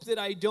hope that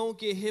I don't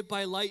get hit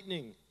by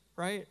lightning,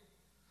 right?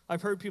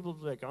 I've heard people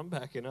be like, I'm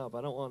backing up.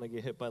 I don't want to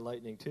get hit by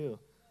lightning too.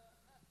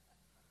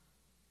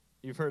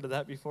 You've heard of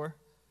that before?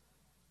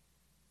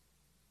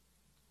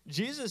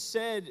 Jesus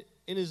said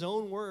in his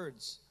own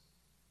words,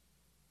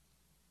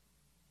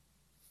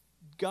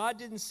 God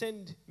didn't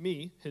send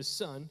me, his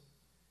Son,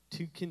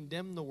 to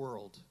condemn the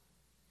world.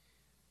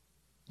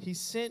 He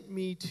sent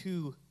me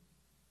to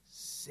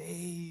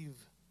save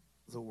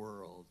the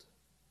world.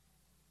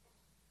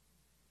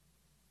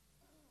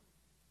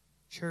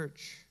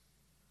 Church,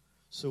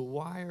 so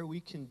why are we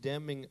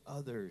condemning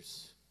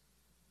others?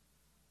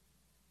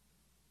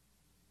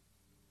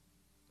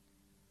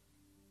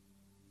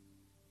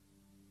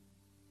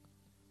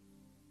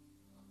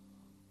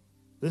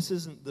 This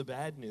isn't the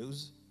bad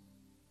news.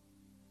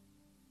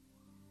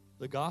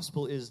 The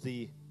gospel is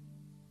the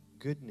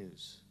good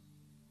news.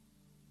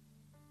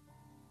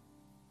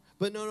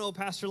 But no,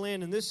 Pastor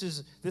Landon, this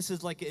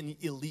is like an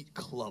elite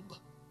club.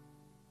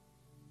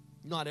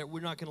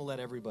 We're not going to let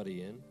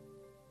everybody in.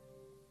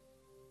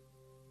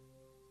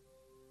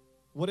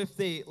 What if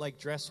they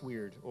dress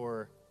weird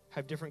or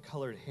have different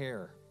colored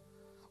hair,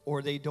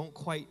 or they don't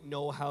quite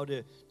know how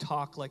to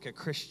talk like a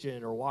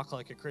Christian or walk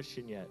like a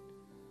Christian yet?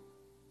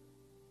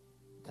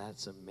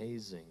 That's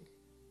amazing.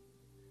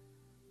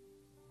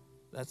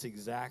 That's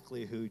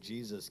exactly who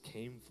Jesus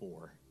came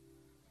for.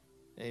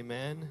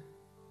 Amen.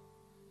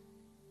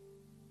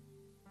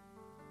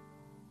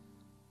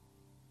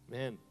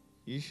 Man,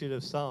 you should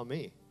have saw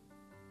me.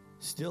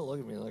 Still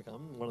look at me like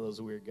I'm one of those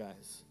weird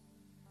guys.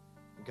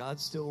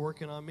 God's still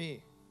working on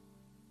me.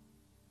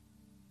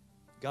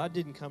 God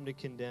didn't come to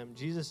condemn.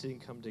 Jesus didn't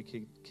come to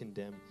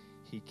condemn.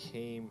 He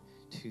came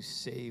to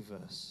save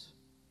us.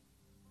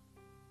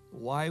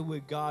 Why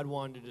would God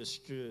want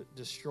to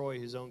destroy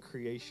his own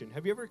creation?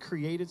 Have you ever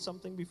created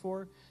something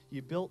before?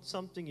 You built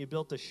something. You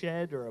built a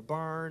shed or a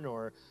barn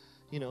or,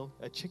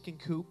 a chicken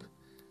coop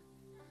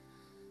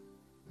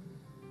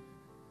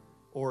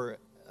or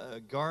a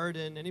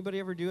garden. Anybody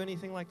ever do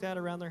anything like that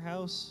around their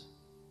house?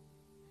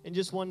 And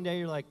just one day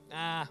you're like,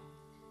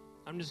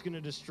 I'm just going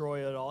to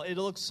destroy it all. It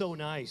looks so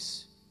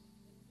nice,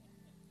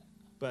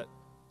 but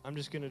I'm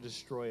just going to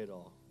destroy it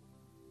all.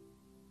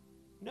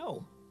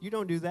 No, you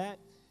don't do that.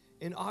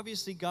 And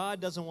obviously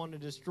God doesn't want to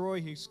destroy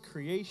his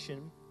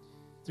creation.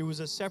 There was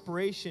a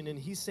separation, and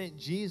he sent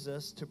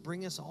Jesus to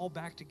bring us all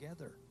back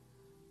together.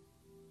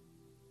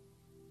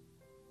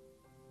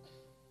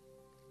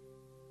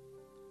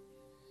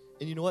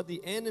 And you know what?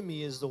 The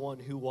enemy is the one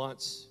who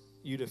wants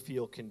you to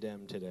feel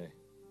condemned today.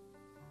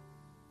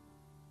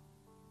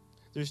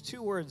 There's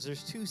two words,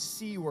 there's two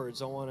C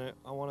words I want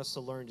us to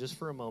learn just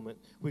for a moment.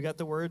 We got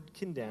the word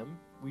condemn.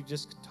 We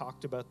just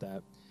talked about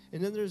that.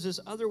 And then there's this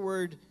other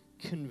word,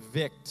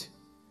 convict.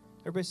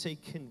 Everybody say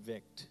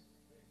convict.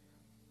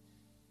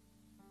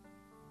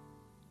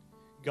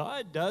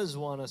 God does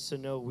want us to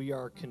know we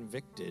are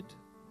convicted.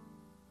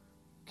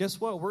 Guess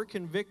what? We're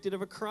convicted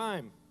of a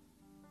crime.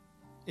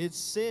 It's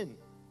sin.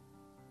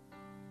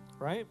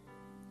 Right?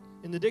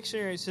 In the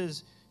dictionary it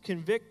says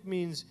convict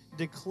means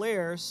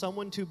declare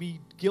someone to be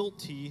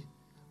guilty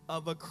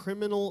of a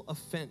criminal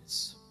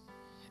offense.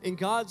 In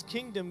God's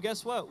kingdom,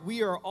 guess what?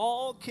 We are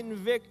all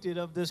convicted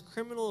of this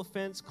criminal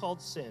offense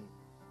called sin.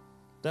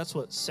 That's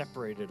what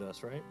separated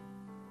us, right?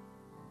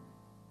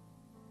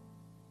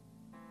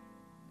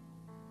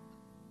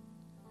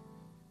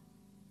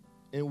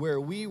 And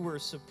where we were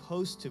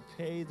supposed to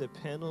pay the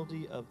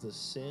penalty of the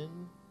sin,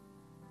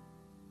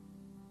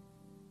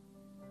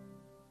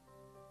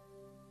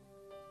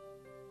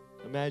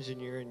 imagine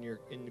you're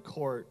in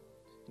court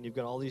and you've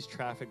got all these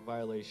traffic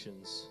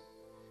violations,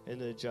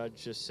 and the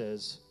judge just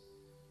says,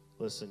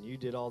 listen, you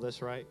did all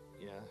this, right?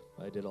 Yeah,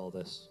 I did all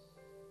this.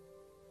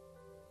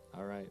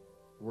 All right,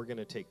 we're going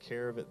to take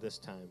care of it this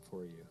time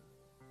for you.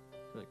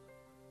 You're like,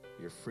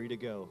 you're free to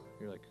go.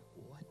 You're like,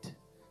 what?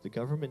 The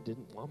government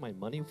didn't want my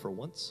money for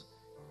once?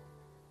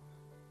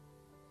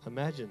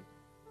 Imagine,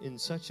 in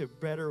such a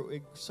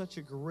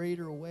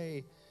greater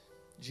way,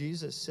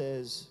 Jesus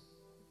says,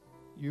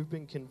 you've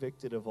been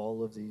convicted of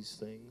all of these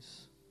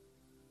things.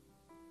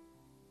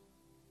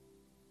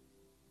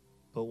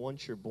 But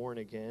once you're born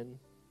again,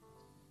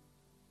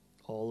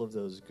 all of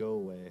those go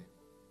away.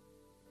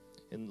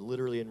 And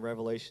literally in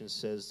Revelation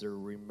says they're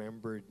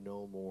remembered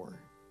no more.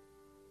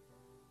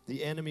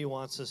 The enemy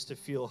wants us to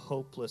feel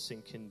hopeless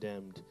and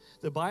condemned.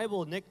 The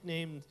Bible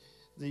nicknamed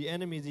the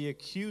enemy the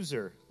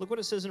accuser. Look what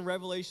it says in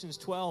Revelations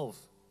 12,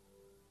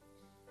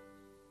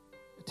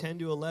 10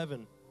 to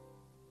 11. It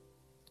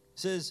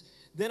says,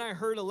 then I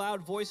heard a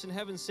loud voice in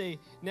heaven say,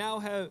 Now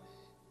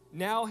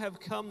have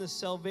come the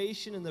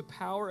salvation and the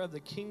power of the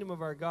kingdom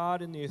of our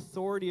God and the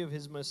authority of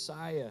his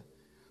Messiah.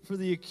 For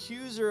the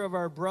accuser of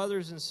our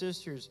brothers and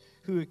sisters,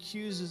 who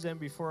accuses them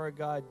before our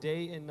God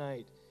day and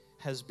night,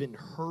 has been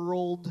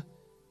hurled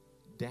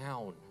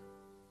down.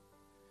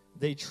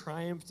 They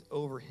triumphed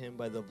over him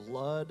by the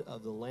blood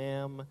of the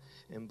Lamb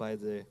and by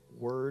the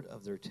word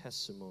of their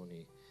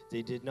testimony.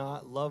 They did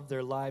not love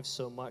their lives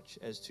so much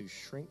as to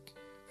shrink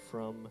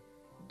from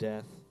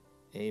death.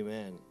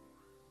 Amen.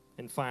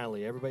 And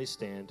finally, everybody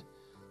stand.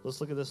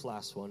 Let's look at this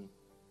last one.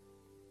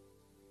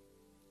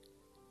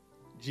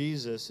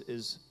 Jesus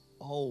is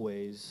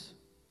always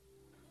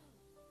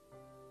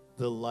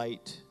the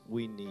light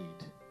we need.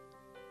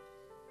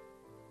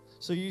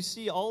 So you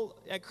see, all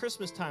at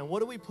Christmas time, what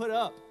do we put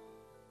up?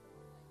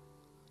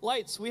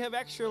 Lights. We have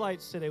extra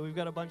lights today. We've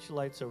got a bunch of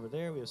lights over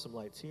there. We have some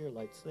lights here,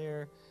 lights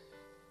there.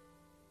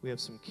 We have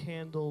some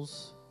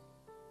candles.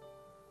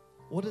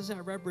 What does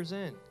that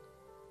represent?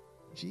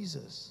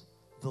 Jesus,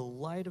 the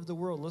light of the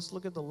world. Let's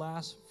look at the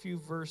last few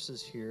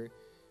verses here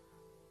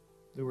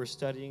that we're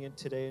studying it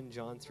today in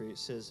John 3. It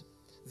says,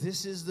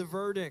 this is the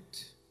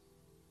verdict.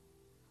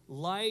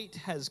 Light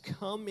has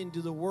come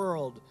into the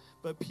world,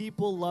 but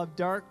people love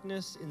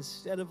darkness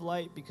instead of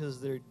light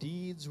because their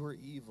deeds were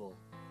evil.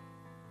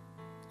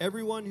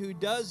 Everyone who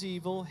does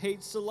evil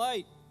hates the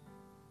light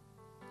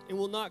and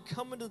will not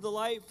come into the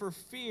light for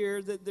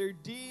fear that their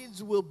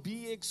deeds will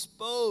be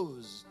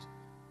exposed.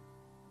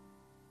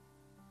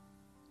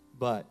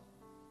 But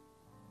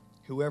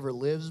whoever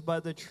lives by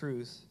the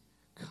truth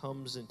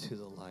comes into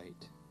the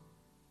light,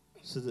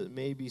 so that it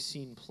may be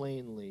seen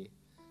plainly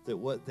that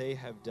what they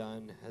have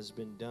done has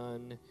been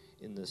done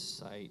in the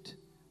sight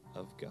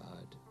of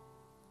God.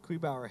 Can we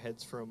bow our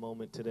heads for a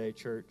moment today,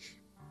 church?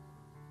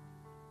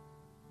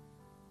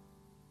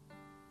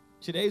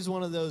 Today's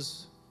one of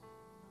those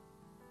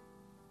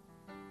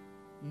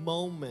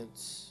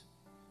moments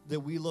that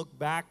we look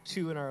back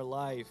to in our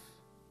life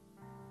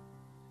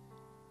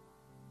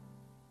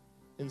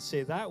and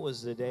say, that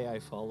was the day I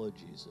followed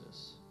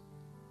Jesus.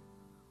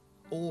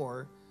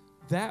 Or,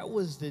 that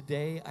was the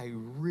day I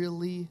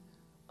really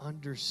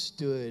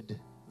understood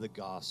the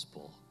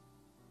gospel.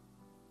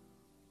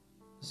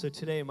 So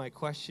today, my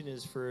question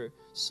is for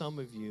some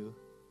of you,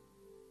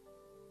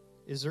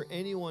 is there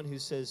anyone who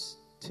says,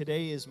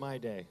 today is my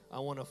day. I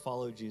want to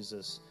follow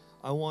Jesus.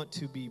 I want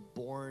to be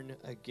born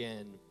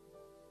again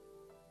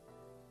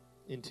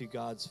into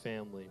God's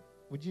family.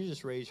 Would you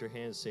just raise your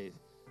hand and say,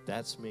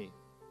 that's me.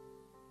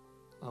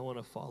 I want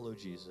to follow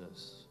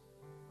Jesus.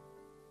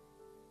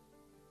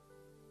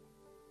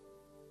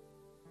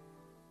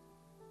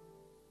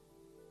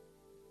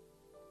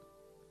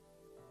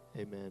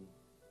 Amen.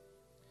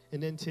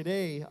 And then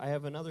today, I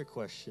have another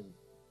question.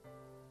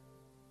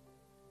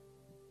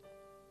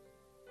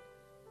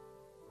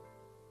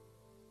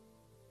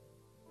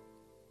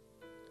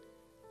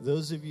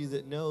 Those of you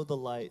that know the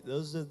light,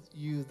 those of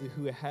you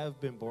who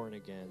have been born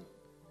again,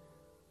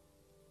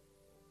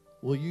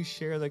 will you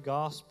share the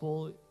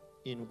gospel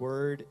in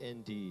word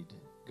and deed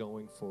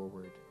going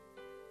forward?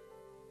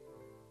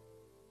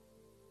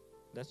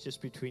 That's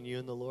just between you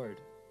and the Lord.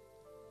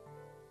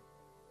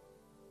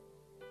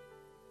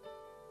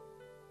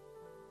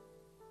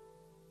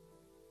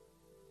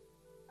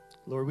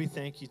 Lord, we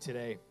thank you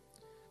today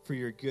for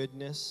your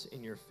goodness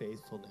and your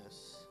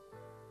faithfulness.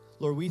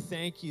 Lord, we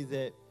thank you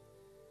that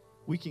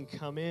we can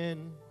come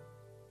in,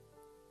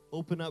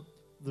 open up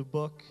the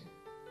book,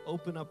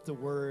 open up the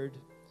word,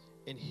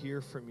 and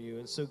hear from you.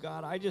 And so,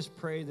 God, I just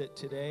pray that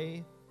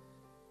today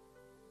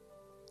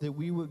that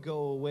we would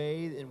go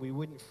away and we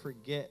wouldn't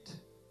forget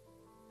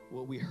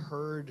what we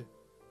heard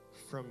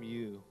from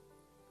you.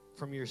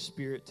 from your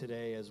Spirit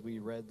today as we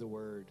read the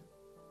Word,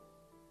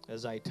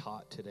 as I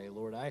taught today.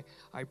 Lord, I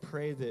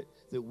pray that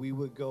we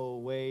would go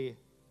away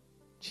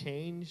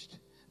changed,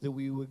 that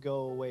we would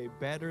go away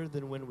better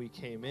than when we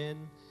came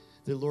in,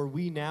 that, Lord,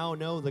 we now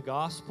know the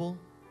gospel.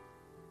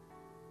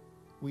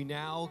 We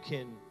now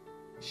can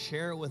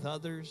share it with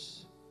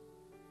others,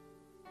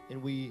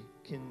 and we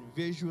can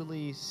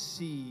visually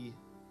see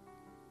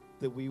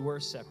that we were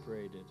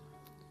separated.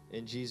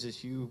 And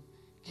Jesus, you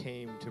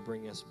came to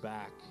bring us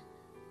back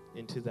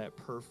into that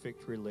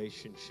perfect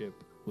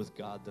relationship with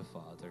God the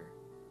Father,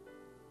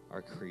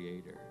 our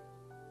Creator.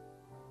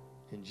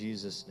 In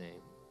Jesus'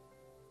 name.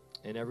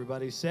 And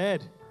everybody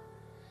said,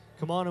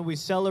 come on, and we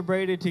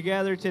celebrated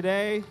together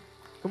today.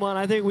 Come on,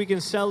 I think we can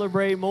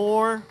celebrate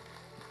more.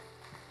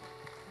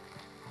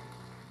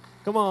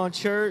 Come on,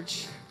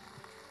 church.